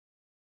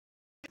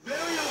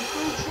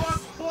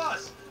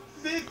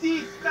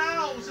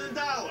$50,000.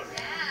 Yeah.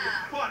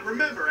 But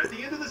remember, at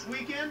the end of this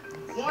weekend,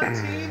 one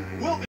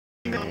team will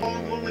be on a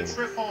long, lonely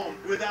trip home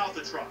without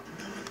the truck.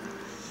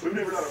 We've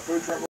never done a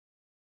food truck.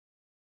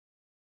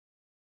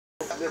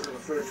 I've never done a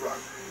food truck.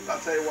 I'll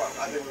tell you what,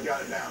 I think we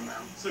got it down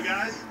now. So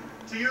guys,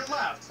 to your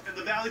left, in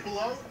the valley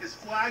below, is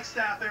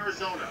Flagstaff,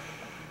 Arizona,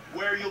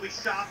 where you'll be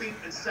shopping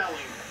and selling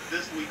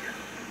this weekend.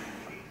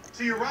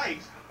 To your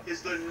right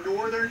is the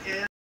northern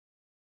end.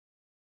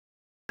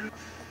 The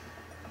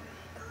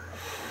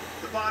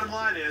bottom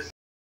line is,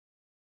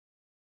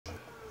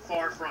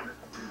 far from it.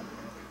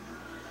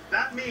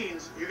 That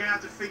means you're going to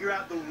have to figure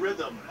out the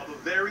rhythm of a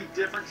very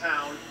different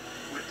town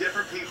with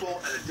different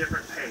people and a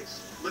different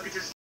pace. Look at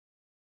your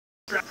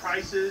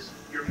prices,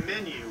 your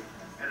menu,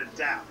 and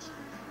adapt.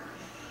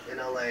 In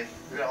LA,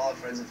 we got all our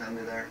friends and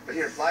family there. But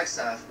here in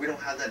Flagstaff, we don't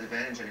have that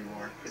advantage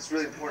anymore. It's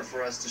really important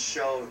for us to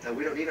show that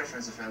we don't need our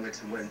friends and family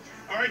to win.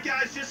 All right,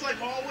 guys, just like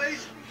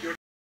always, you're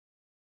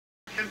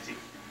empty.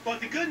 But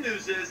the good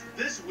news is,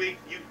 this week,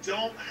 you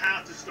don't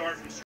have to start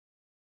from scratch.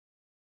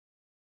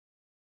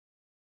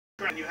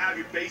 And you have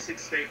your basic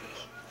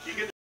staples. You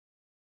get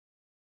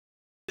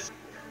this,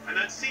 and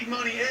that seed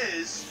money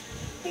is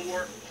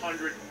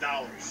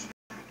 $400.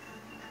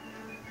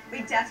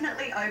 We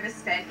definitely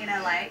overspent in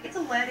LA. It's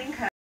a learning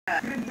curve.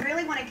 We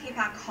really want to keep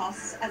our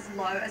costs as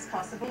low as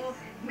possible.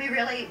 We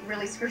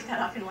really screwed that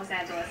up in Los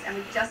Angeles, and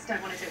we just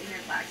don't want to do it here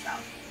in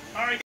Flagstaff.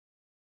 All right.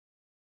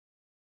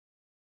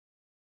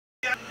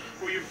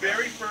 For your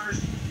very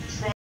first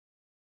truck,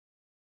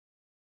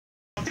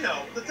 you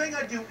know, the thing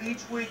I do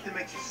each week that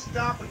makes you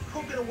stop and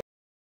cook it away.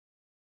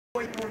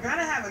 We're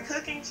gonna have a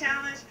cooking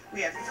challenge.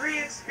 We have 3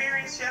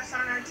 experienced chefs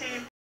on our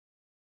team.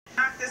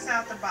 Knock this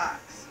out the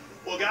box.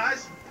 Well,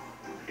 guys,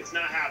 it's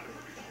not happening.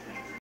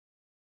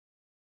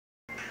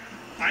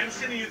 I'm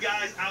sending you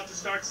guys out to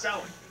start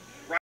selling,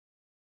 right?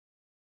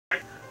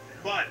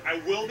 But I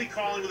will be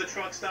calling with a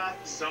truck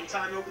stop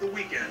sometime over the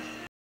weekend.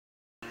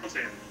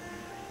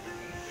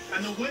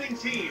 And the winning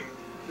team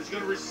is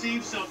going to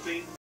receive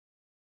something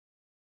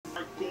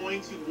they're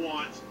going to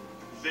want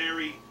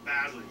very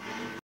badly.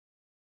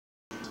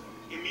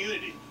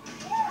 Immunity.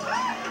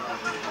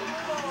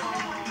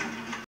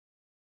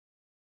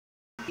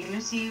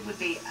 Immunity would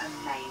be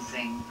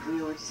amazing.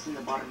 We were just in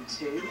the bottom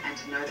 2, and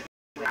to know that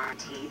we're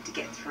guaranteed to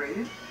get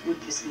through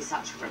would just be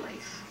such a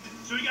relief.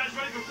 So you guys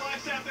ready for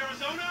Flagstaff,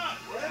 Arizona?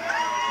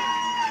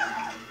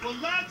 Yeah! Well,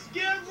 let's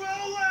get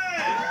rolling!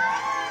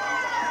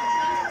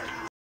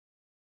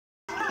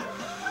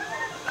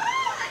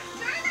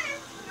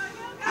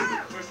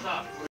 First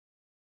off.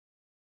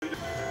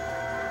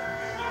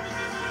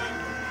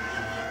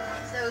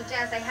 So,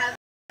 Jess, I have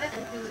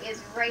who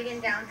is right in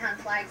downtown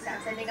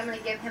Flagstaff, so I think I'm going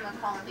to give him a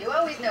call. You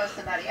always know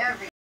somebody,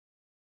 every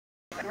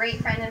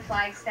great friend in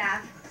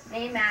Flagstaff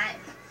named Matt.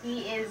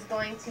 He is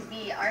going to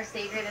be our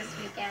savior this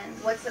weekend.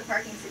 What's the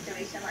parking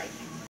situation like?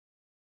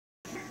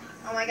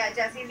 Oh my God,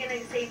 Jess, he's going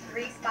to save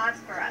 3 spots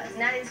for us, and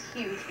that is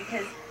huge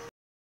because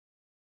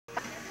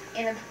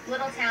in a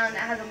little town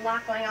that has a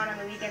lot going on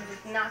the weekends,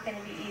 it's not going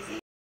to be easy.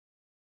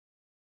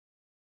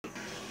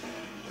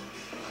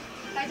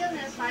 I don't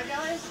know,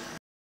 $5?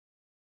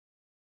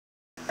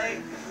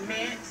 Like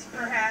mints,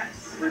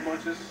 perhaps. 3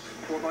 bunches,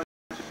 4 bunches.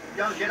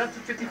 Young, get up to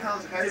 50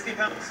 pounds, okay? 50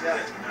 pounds. Yeah.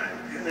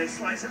 Can they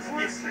slice it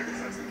for us?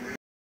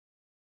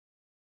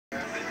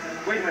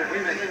 Wait a minute.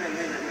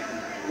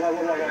 Whoa.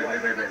 Wait.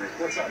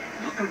 What's up?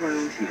 Look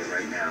around here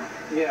right now.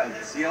 Yeah.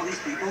 See all these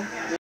people?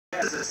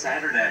 This is a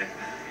Saturday.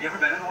 You ever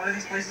been in one of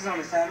these places on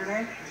a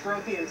Saturday?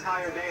 Throughout the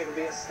entire day, it'll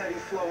be a steady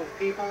flow of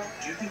people.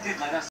 Do you think they'd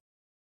let us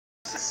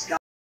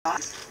stop?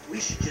 We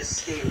should just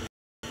stay where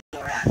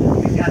we're at.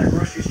 We've got a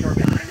grocery store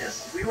behind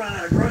us. We run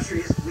out of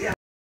groceries. We have.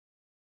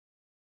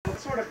 What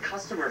sort of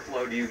customer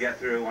flow do you get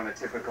through on a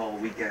typical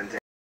weekend day?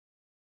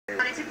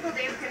 On a typical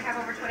day, we could have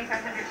over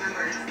 2,500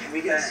 members. Can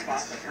we get a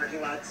spot in the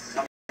parking lots?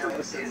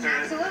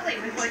 Absolutely,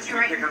 we put you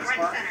right in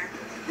front center.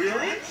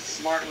 Really?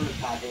 Smart move,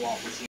 Papa Walt.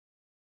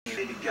 We're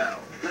ready to go.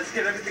 Let's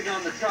get everything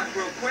on the truck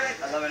real quick.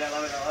 I love it.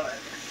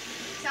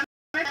 So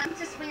I'm going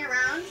to swing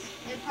around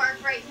and park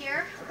right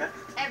here. Okay.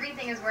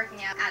 Everything is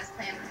working out as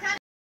planned.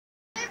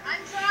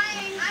 I'm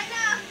trying, I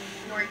know.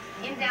 We're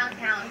in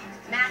downtown.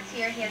 Matt's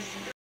here. He has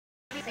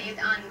saved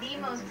on the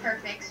most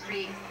perfect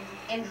street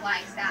in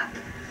Flagstaff.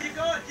 Keep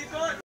going.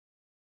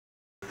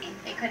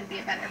 It couldn't be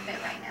a better fit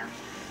right now.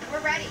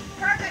 We're ready.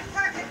 Perfect.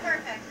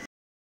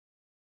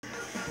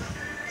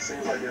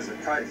 Seems like there's a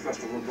kite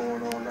festival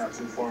going on not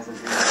too far from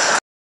here.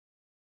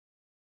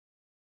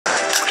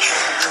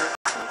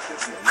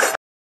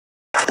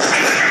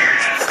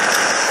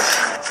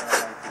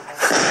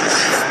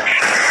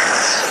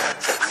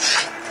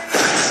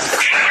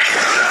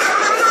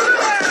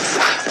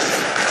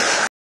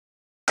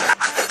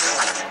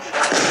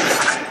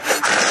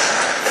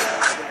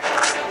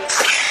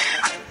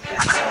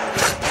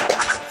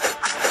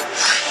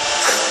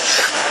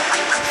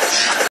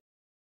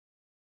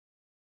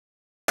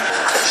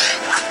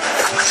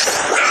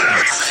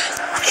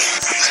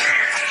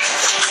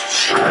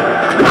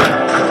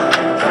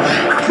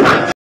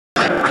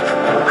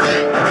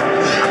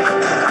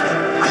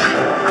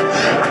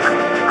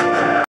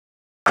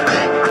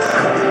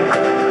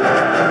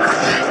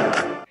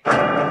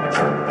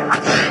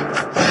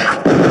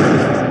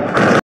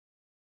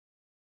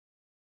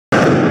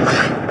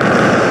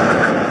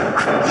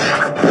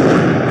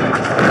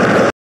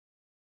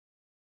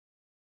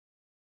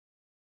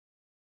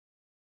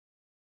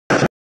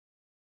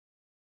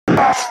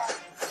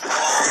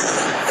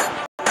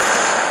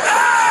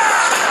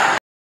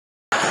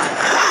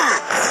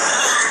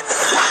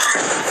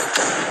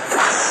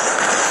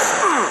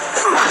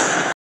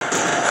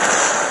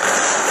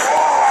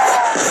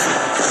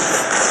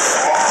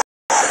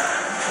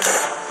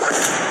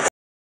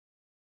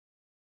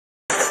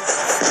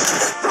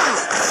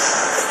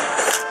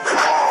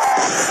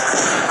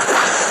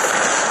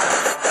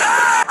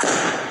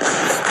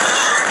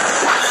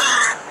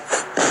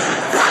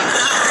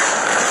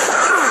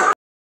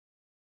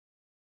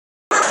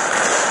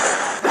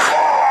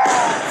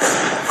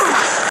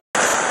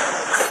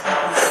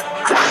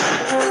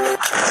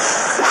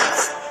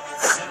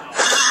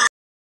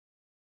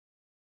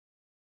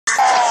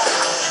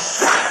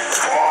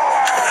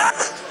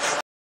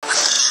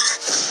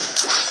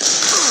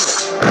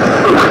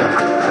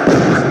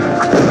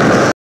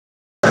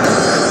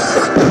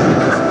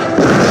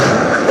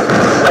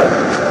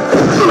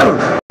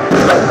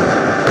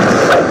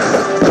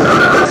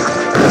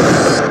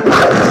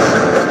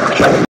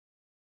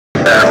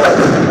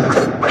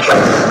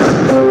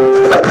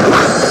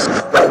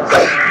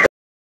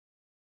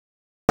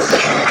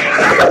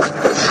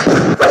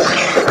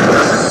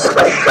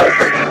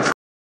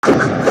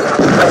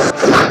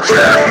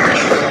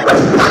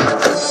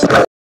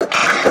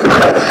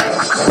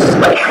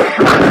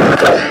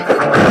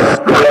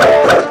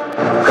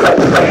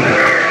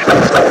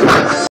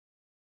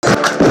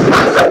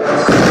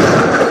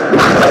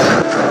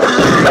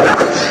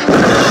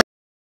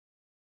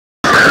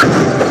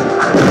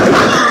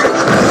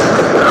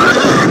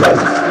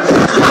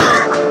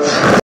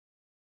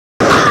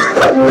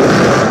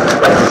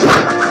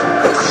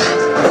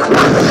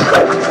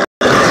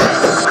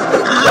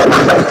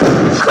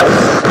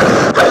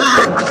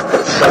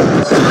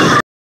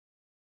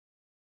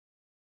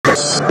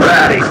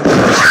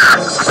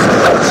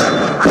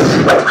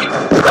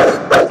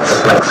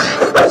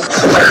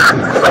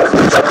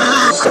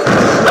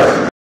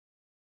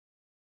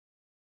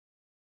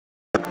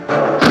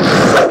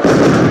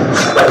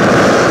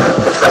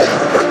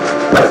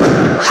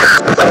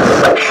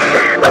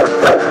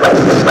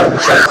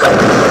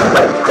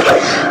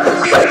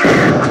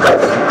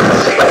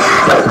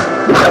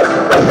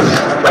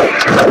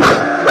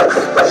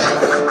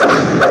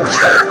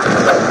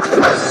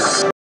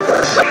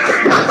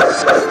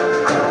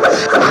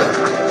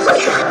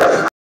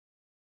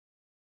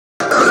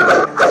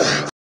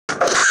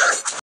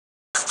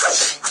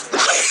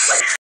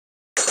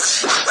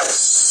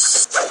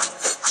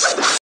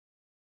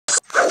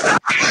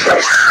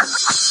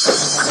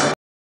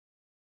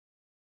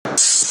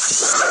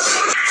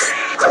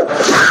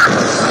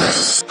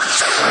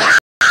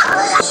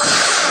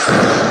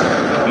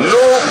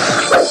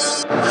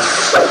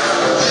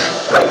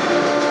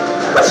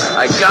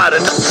 I got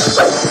it.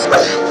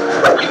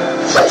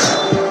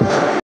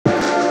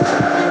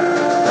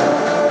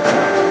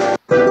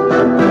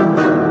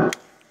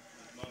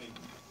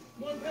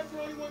 One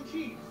pepperoni, one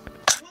cheese.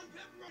 One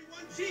pepperoni,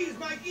 one cheese,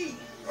 Mikey.